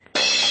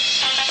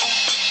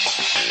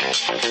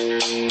Welcome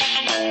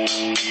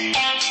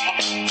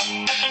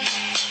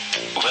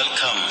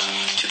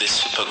to the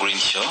Super Green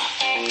Show.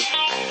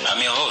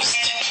 I'm your host,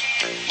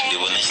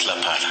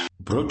 Lapala.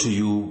 Brought to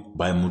you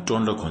by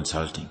Mutondo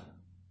Consulting,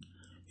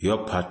 your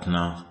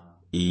partner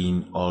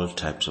in all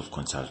types of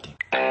consulting.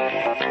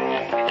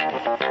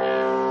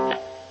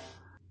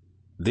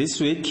 This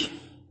week,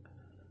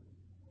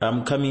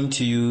 I'm coming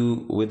to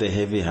you with a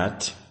heavy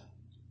heart.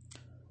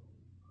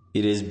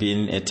 It has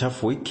been a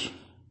tough week.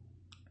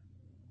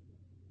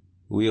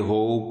 We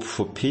hope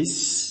for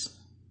peace.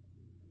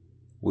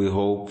 We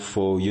hope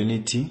for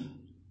unity.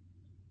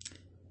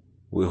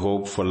 We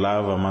hope for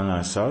love among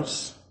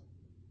ourselves.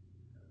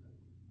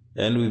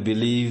 And we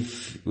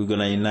believe we're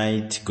going to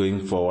unite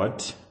going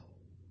forward.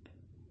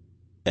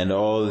 And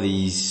all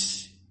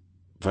these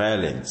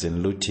violence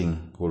and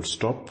looting will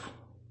stop.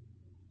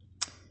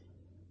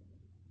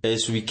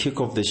 As we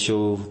kick off the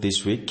show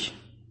this week,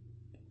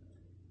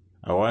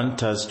 I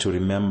want us to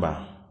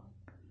remember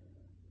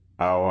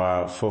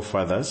our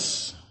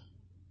forefathers.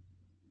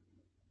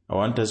 I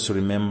want us to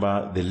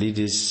remember the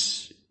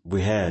leaders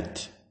we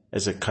had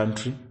as a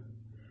country.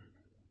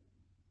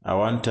 I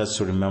want us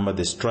to remember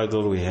the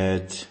struggle we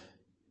had.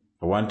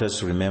 I want us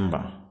to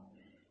remember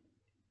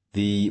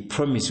the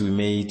promise we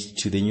made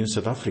to the new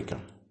South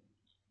Africa.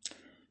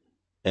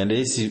 And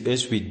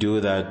as we do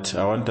that,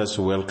 I want us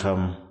to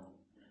welcome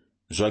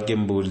Mzwakhe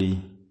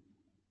Mbuli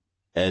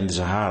and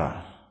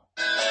Zahara.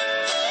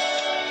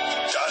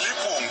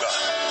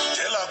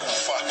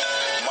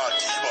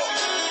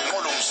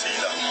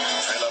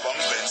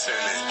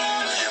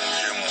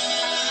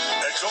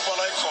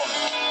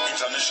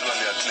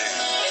 Internationally acclaimed.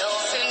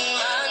 Nelson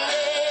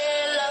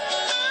Mandela,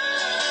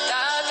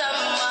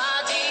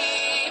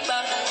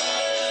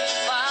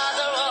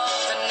 father of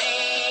the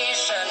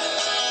nation.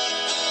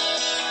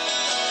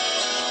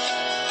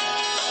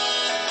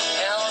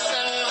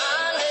 Nelson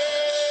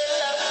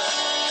Mandela,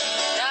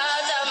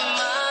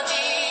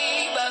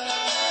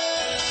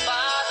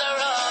 father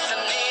of the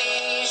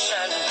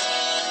nation.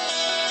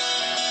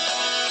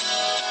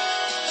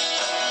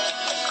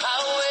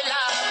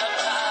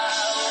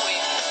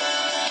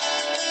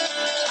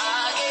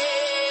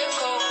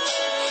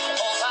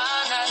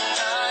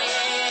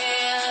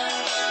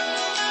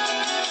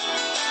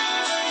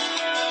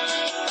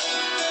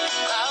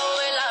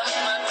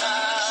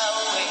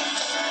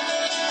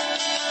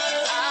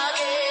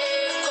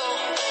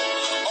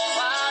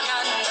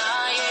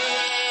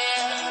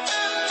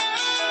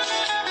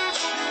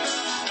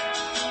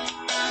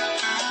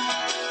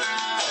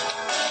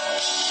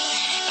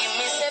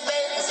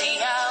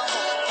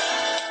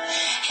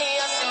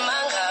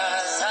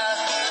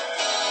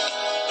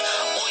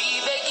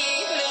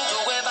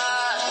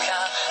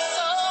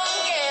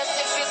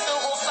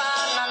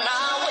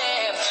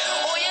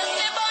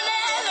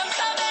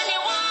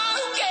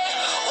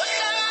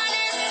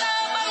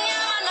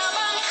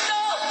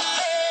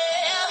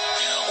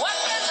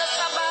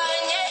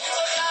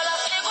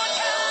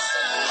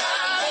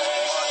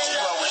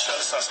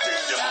 Sustain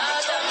the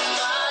momentum.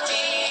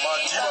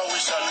 Madiba, we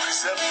shall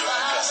preserve your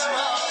legacy.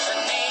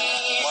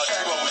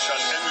 Madiba, we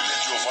shall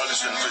emulate your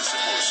values and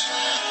principles.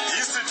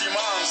 History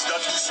demands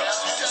that we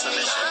succeed as a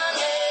nation.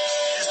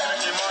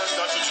 History demands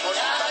that we do not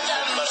become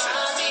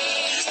complacent.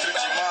 History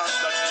demands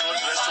that we do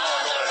not rest on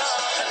our laurels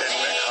and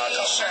make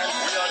harder.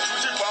 We are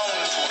duty bound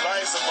to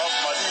rise above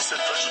malice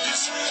and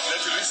prejudice.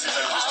 Let reason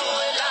and wisdom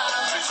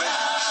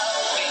prevail.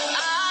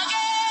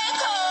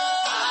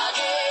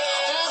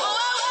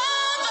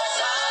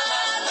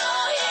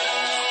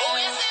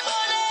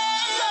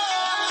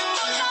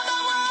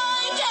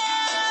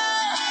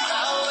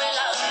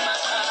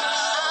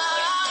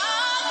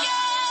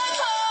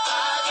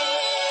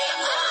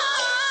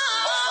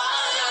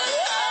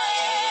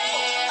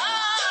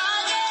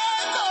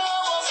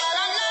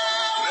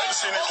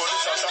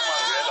 Nelson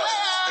Mandela,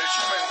 a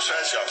human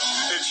treasure,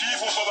 a chief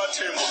of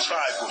Obatembo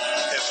tribe,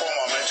 a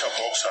former amateur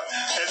boxer,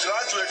 a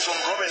graduate from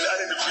Robben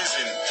Island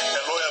Prison,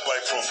 a lawyer by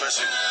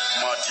profession.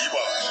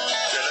 Madiba,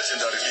 the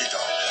legendary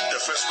leader, the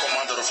first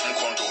commander of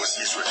Mkondo West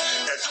Israel,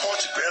 a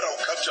torchbearer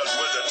who captured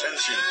world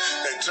attention,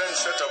 a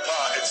trendsetter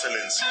par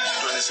excellence,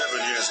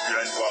 27 years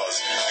behind bars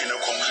in a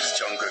concrete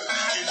jungle.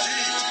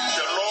 Indeed,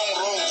 the long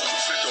road to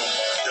freedom,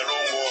 the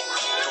long walk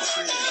to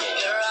freedom.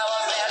 You're our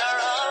banner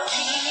of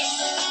peace,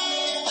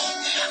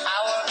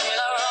 our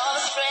pillar of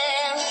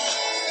strength,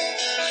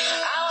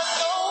 our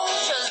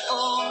soldiers'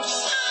 boots.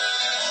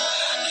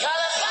 You're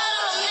the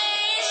father of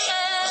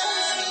nations,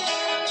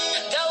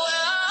 the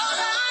world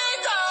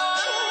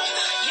icon.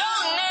 Your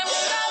name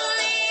shall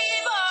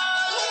live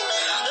on.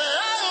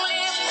 Long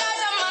live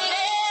Nelson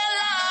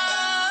Mandela.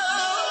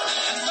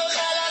 So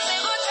shall I say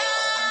good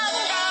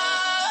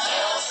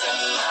Nelson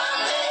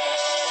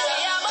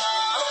Mandela.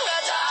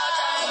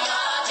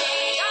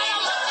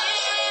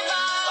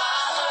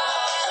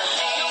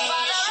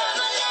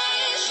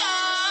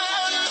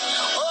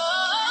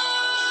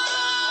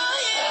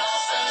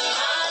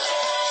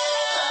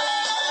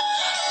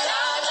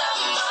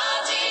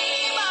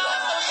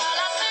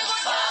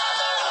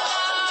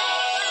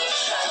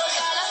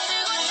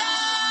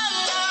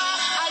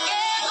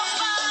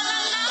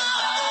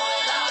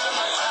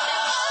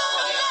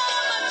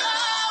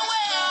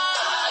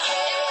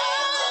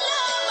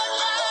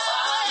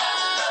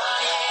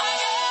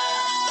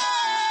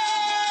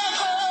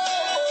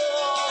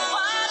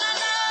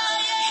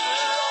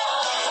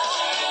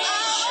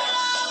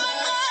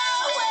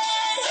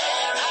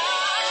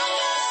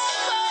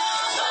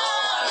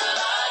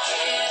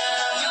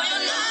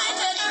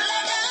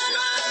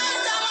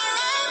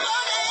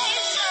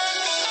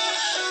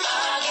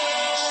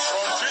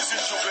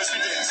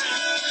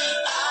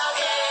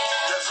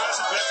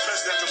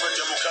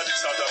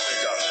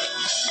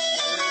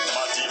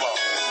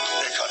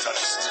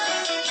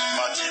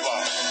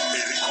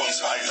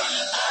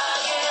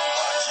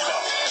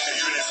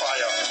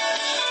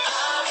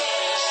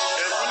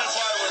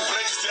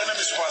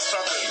 to our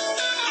struggle.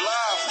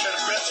 Love and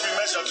faith be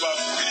measured by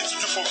ability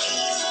to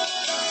forgive.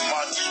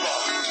 Madiba,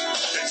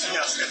 the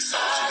genius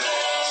excellent.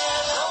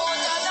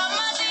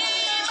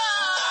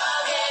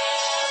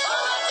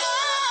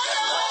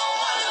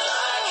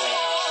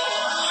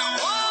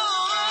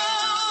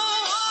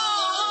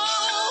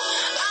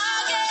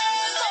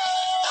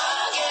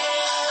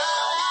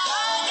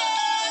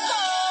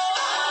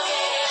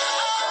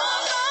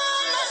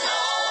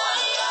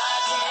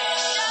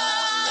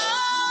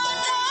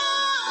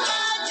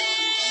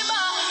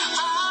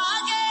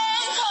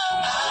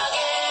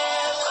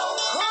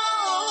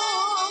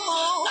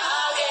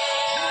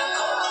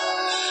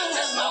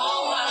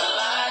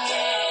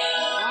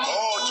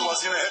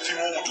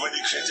 When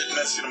he created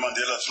Nelson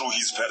Mandela through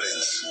his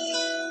parents.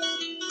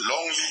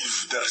 Long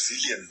live the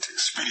resilient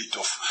spirit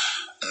of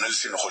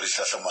Nelson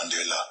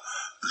Mandela.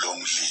 Long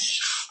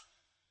live.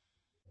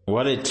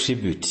 What a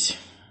tribute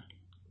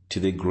to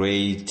the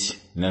great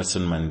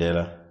Nelson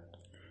Mandela.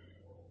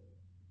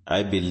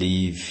 I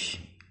believe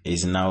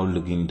is now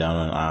looking down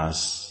on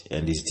us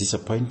and is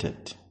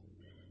disappointed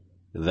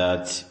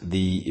that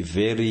the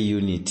very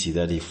unity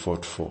that he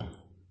fought for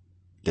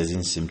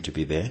doesn't seem to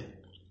be there.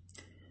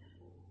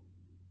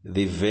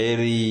 The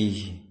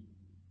very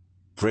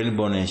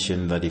rainbow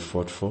nation that he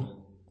fought for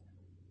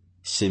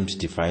seems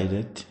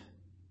divided.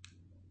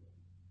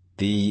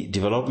 The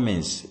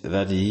developments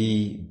that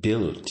he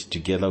built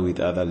together with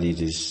other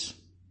leaders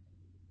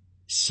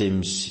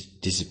seems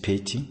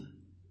dissipating.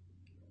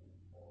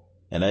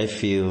 And I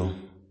feel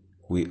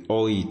we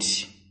owe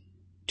it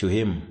to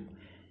him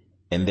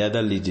and the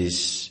other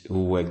leaders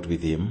who worked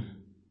with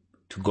him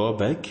to go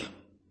back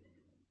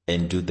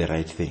and do the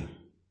right thing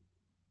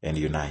and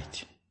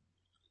unite.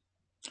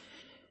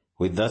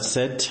 With that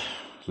said,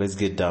 let's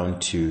get down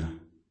to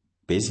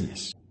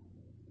business.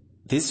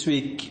 This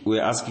week,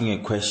 we're asking a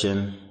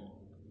question: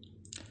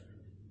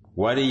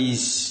 what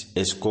is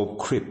a scope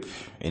creep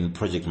in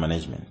project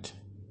management,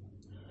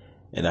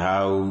 and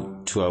how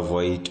to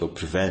avoid or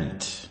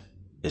prevent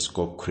a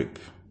scope creep?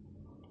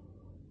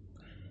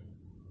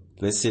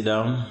 Let's sit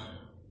down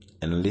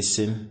and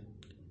listen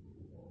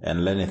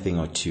and learn a thing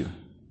or two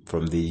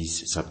from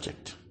this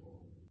subject.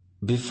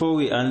 Before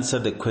we answer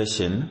the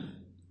question,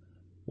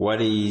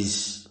 what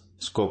is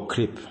scope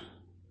creep?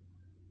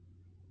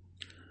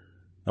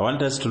 I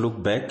want us to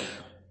look back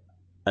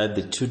at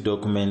the two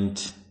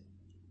documents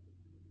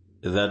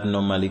that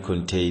normally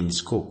contain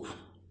scope.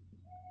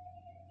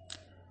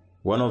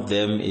 One of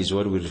them is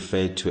what we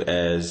refer to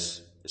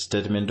as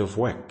statement of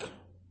work.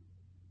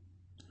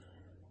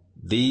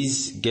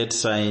 These get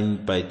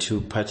signed by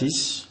two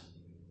parties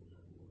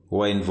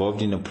who are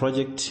involved in a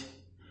project.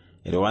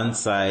 At one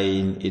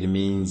side, it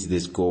means the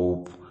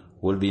scope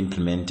will be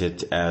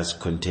implemented as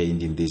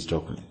contained in this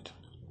document.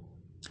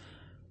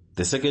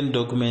 The second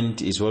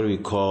document is what we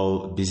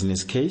call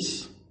business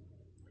case.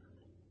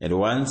 At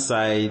one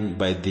side,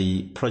 by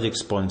the project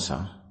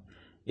sponsor,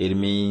 it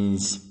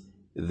means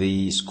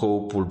the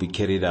scope will be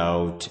carried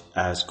out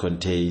as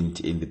contained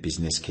in the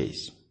business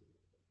case.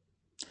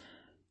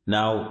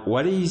 Now,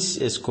 what is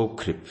a scope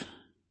creep?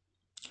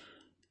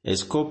 A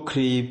scope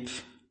creep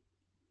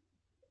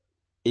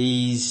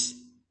is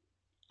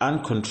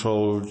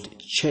uncontrolled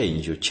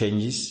change or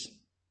changes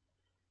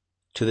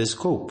to the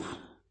scope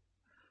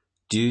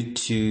due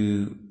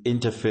to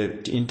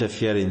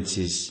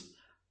interferences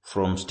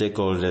from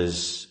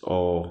stakeholders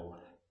or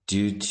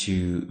due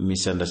to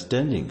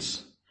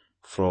misunderstandings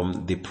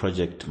from the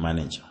project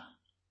manager.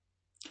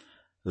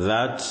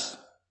 That's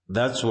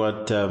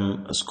what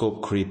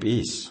scope creep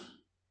is.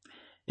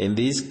 And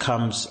this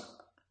comes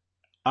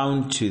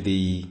onto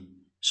the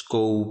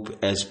scope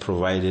as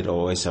provided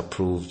or as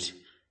approved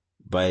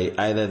by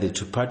either the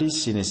two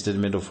parties in a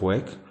statement of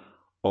work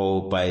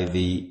or by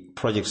the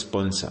project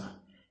sponsor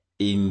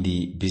in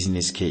the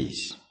business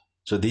case.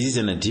 So this is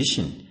an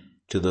addition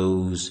to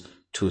those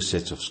two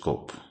sets of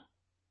scope.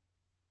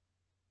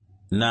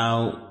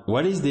 Now,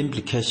 what is the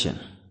implication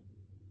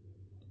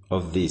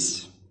of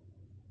this?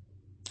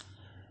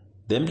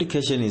 The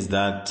implication is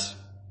that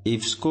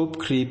if scope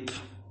creep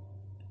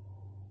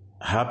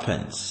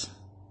happens,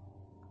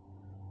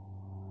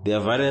 there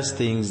are various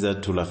things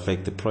that will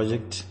affect the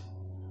project,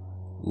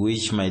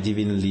 which might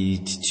even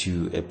lead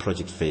to a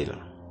project failure.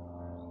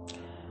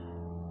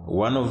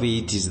 One of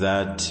it is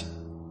that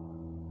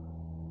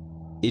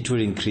it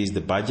will increase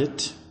the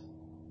budget.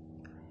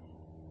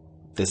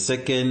 The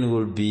second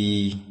will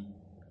be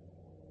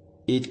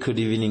it could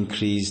even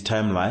increase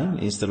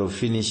timeline. Instead of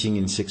finishing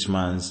in 6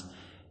 months,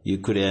 you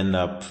could end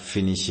up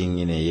finishing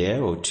in a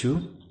year or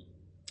 2.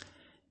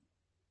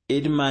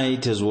 It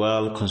might as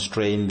well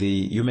constrain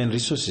the human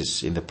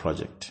resources in the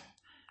project,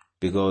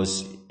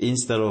 because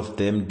instead of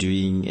them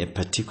doing a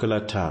particular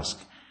task,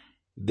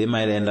 they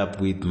might end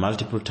up with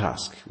multiple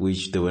tasks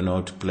which they were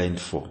not planned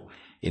for,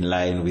 in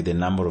line with the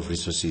number of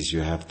resources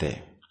you have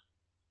there.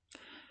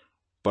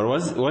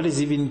 But what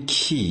is even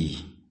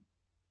key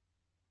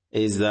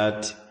is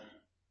that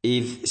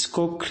if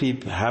scope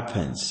creep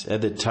happens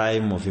at the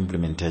time of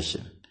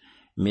implementation,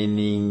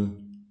 meaning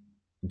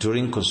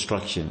during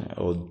construction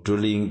or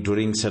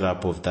during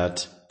setup of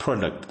that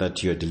product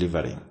that you are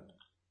delivering,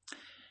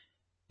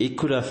 it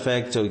could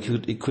affect or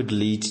it could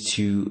lead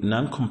to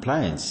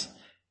non-compliance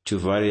to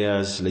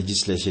various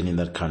legislation in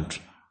that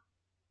country.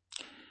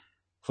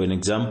 For an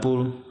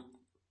example,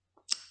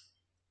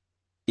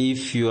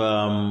 if you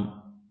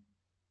are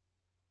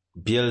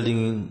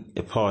building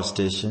a power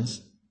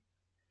stations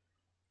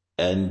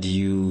and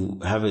you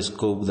have a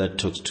scope that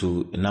talks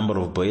to a number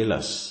of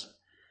boilers,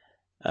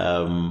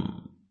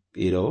 in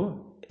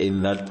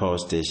that power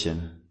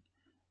station,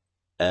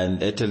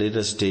 and at a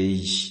later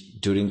stage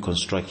during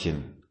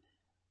construction,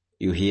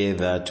 you hear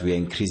that we are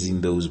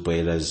increasing those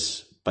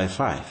boilers by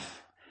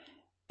 5,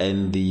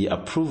 and the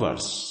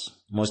approvals,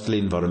 mostly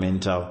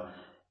environmental,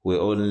 we're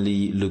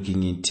only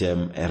looking at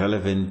a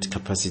relevant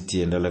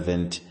capacity and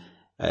relevant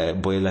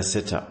boiler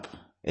setup,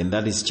 and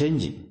that is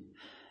changing.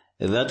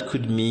 That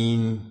could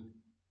mean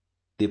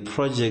the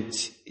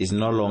project is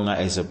no longer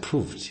as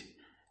approved,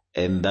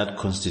 and that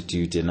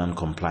constitutes a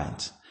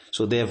non-compliance.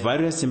 So there are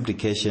various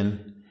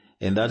implications,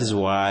 and that is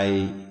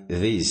why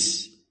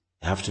these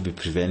have to be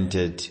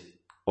prevented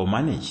or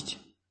managed.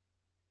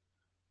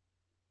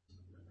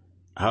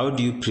 How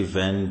do you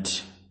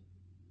prevent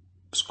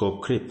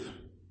scope creep?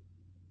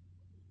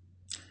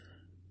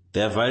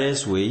 There are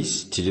various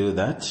ways to do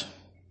that.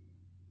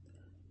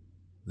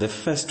 The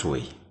first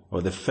way,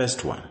 or the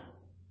first one,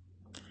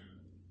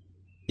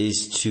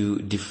 is to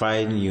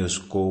define your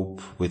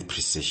scope with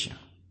precision.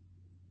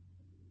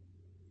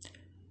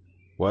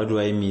 What do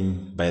I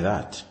mean by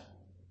that?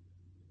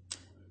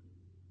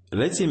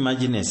 Let's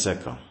imagine a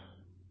circle,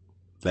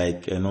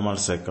 like a normal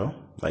circle,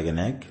 like an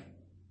egg.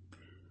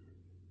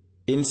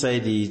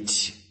 Inside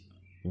it,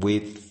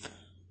 with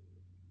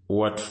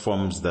what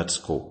forms that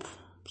scope.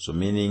 So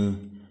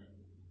meaning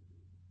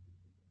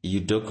you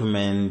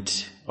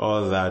document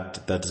all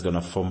that is going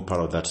to form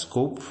part of that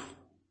scope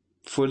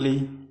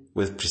fully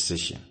with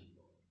precision.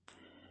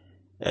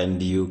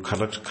 And you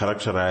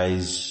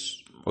characterize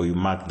or you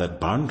mark that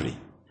boundary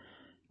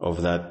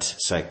of that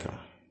cycle.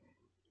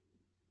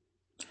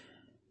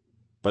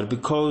 But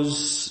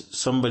because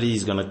somebody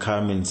is going to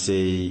come and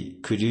say,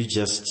 could you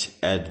just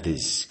add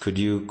this? Could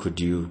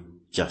you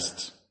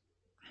just?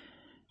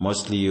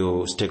 Mostly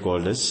your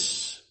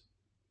stakeholders,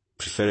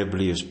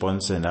 preferably your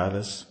sponsor and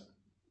others.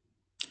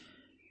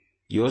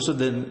 You also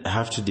then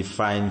have to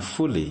define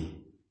fully,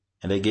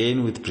 and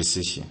again with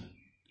precision,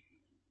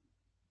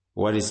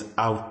 what is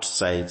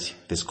outside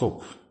the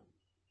scope.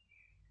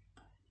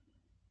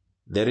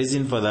 The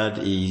reason for that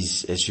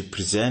is, as you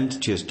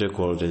present to your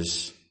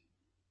stakeholders,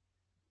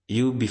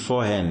 you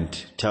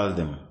beforehand tell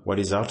them what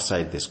is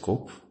outside the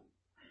scope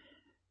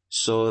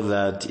so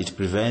that it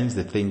prevents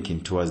the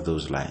thinking towards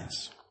those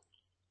lines.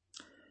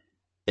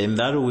 In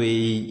that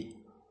way,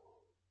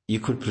 you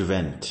could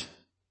prevent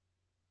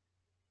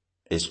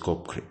a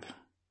scope creep.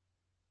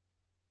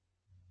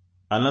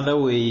 Another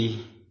way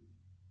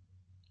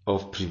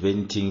of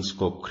preventing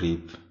scope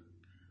creep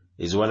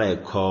is what I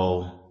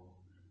call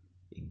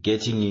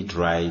getting it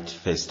right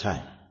first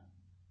time.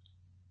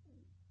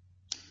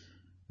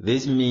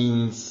 This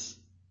means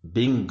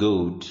being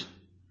good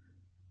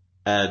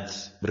at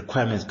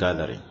requirements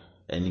gathering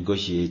and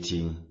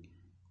negotiating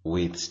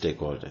with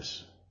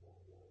stakeholders.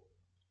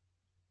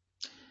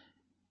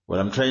 What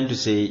I'm trying to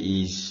say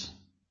is,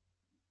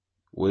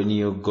 when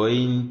you're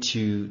going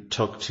to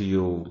talk to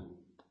your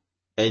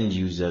end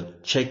user,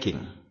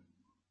 checking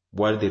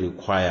what they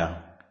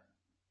require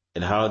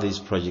and how this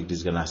project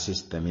is going to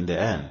assist them in the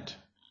end.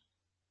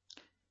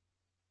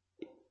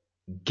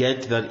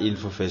 Get that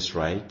info first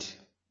right.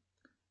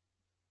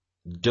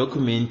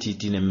 Document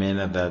it in a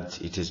manner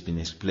that it has been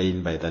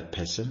explained by that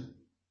person.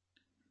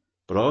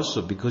 But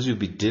also, because you'll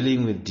be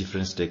dealing with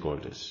different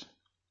stakeholders,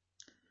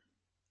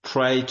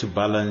 try to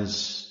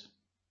balance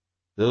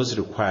those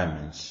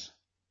requirements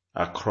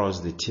across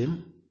the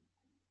team.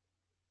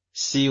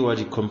 See what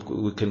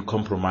we can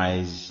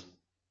compromise.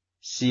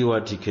 See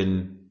what you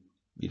can,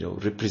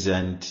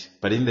 represent.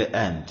 But in the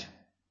end,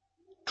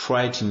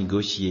 try to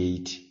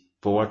negotiate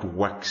for what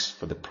works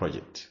for the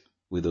project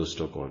with those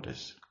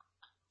stakeholders.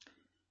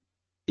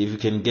 If you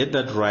can get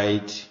that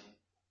right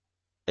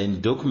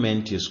and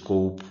document your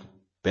scope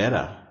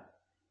better,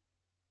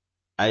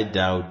 I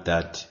doubt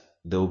that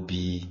there will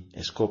be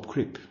a scope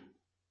creep.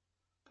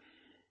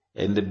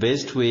 And the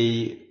best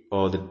way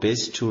or the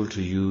best tool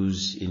to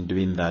use in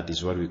doing that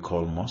is what we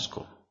call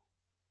Moscow.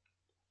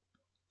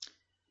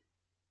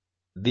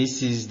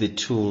 This is the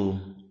tool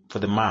for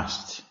the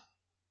must,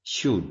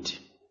 should,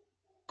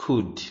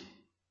 could,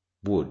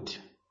 would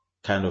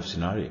kind of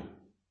scenario.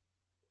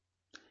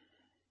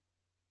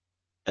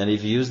 And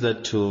if you use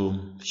that tool,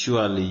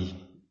 surely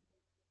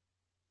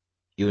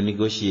you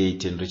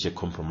negotiate and reach a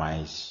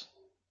compromise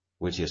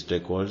with your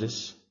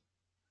stakeholders,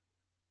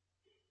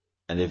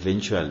 and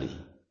eventually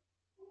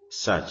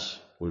such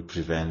will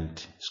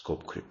prevent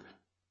scope creep.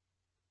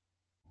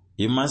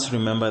 You must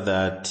remember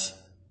that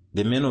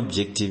the main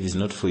objective is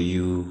not for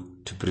you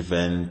to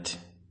prevent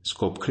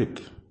scope creep,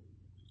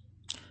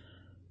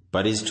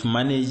 but is to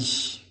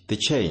manage the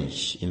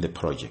change in the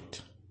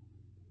project.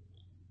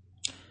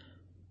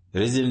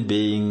 Reason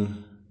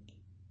being,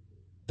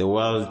 the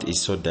world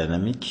is so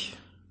dynamic.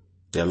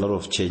 There are a lot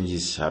of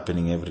changes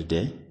happening every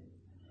day.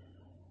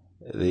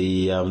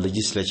 The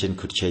legislation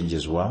could change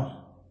as well.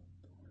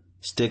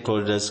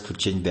 Stakeholders could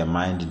change their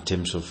mind in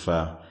terms of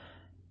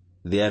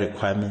their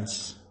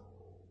requirements.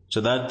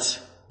 So that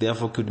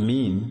therefore could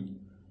mean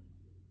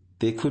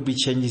there could be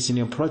changes in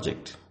your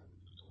project.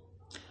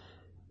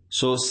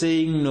 So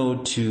saying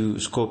no to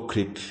scope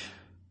creep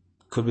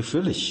could be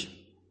foolish.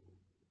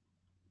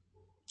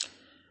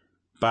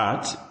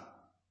 But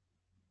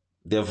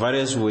there are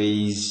various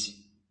ways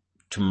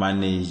to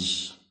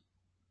manage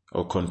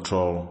or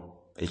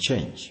control a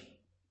change.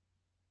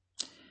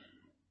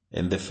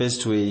 And the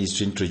first way is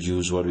to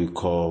introduce what we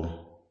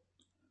call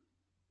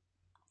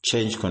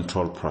change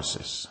control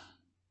process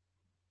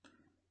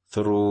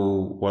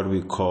through what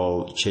we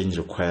call change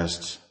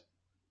request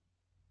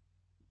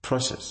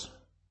process.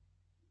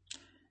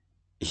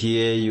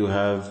 Here you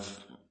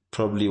have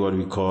probably what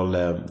we call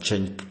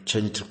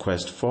change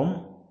request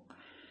form,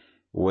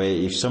 where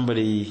if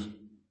somebody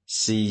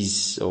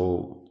sees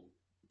or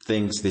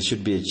thinks there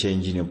should be a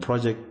change in your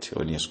project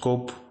or in your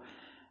scope,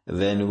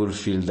 then we will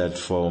fill that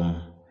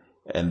form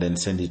and then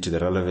send it to the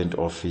relevant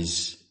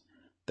office.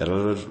 The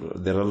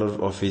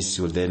relevant office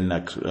will then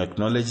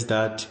acknowledge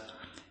that,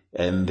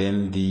 and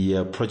then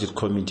the project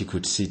committee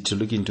could sit to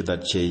look into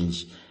that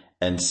change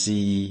and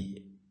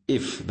see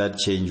if that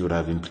change would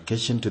have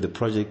implication to the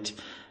project,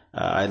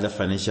 either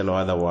financial or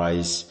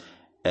otherwise,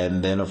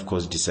 and then of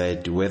course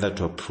decide whether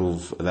to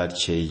approve that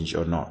change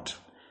or not.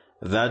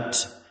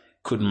 That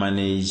could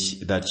manage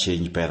that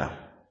change better.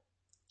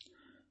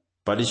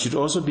 But it should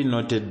also be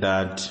noted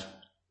that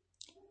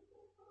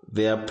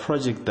there are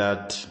projects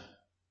that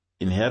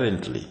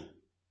inherently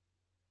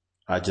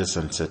are just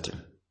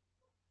uncertain.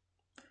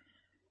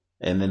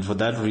 And then for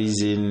that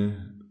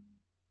reason,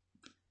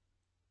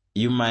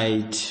 you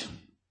might,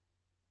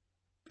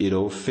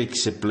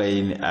 fix a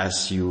plane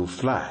as you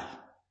fly.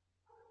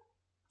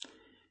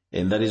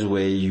 And that is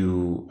where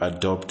you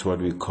adopt what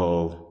we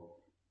call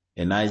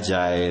an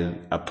agile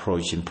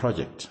approach in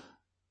project.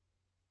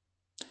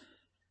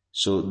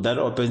 So that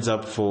opens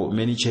up for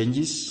many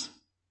changes,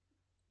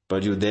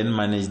 but you then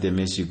manage them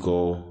as you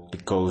go,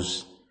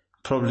 because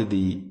probably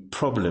the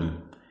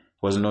problem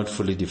was not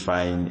fully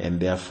defined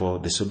and therefore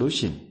the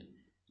solution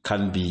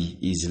can be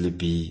easily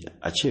be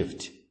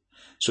achieved.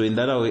 So in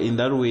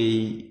that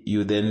way,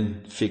 you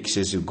then fix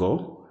as you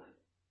go,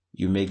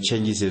 you make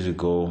changes as you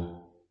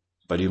go,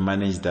 but you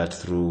manage that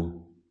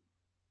through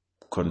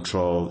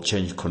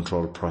change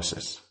control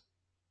process.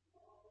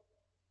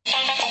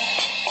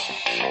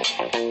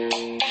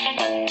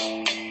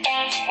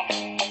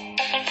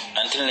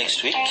 Until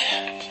next week,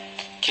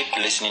 keep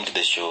listening to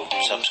the show,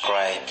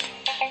 subscribe.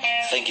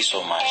 Thank you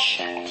so much.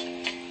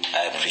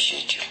 I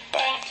appreciate you.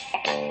 Bye.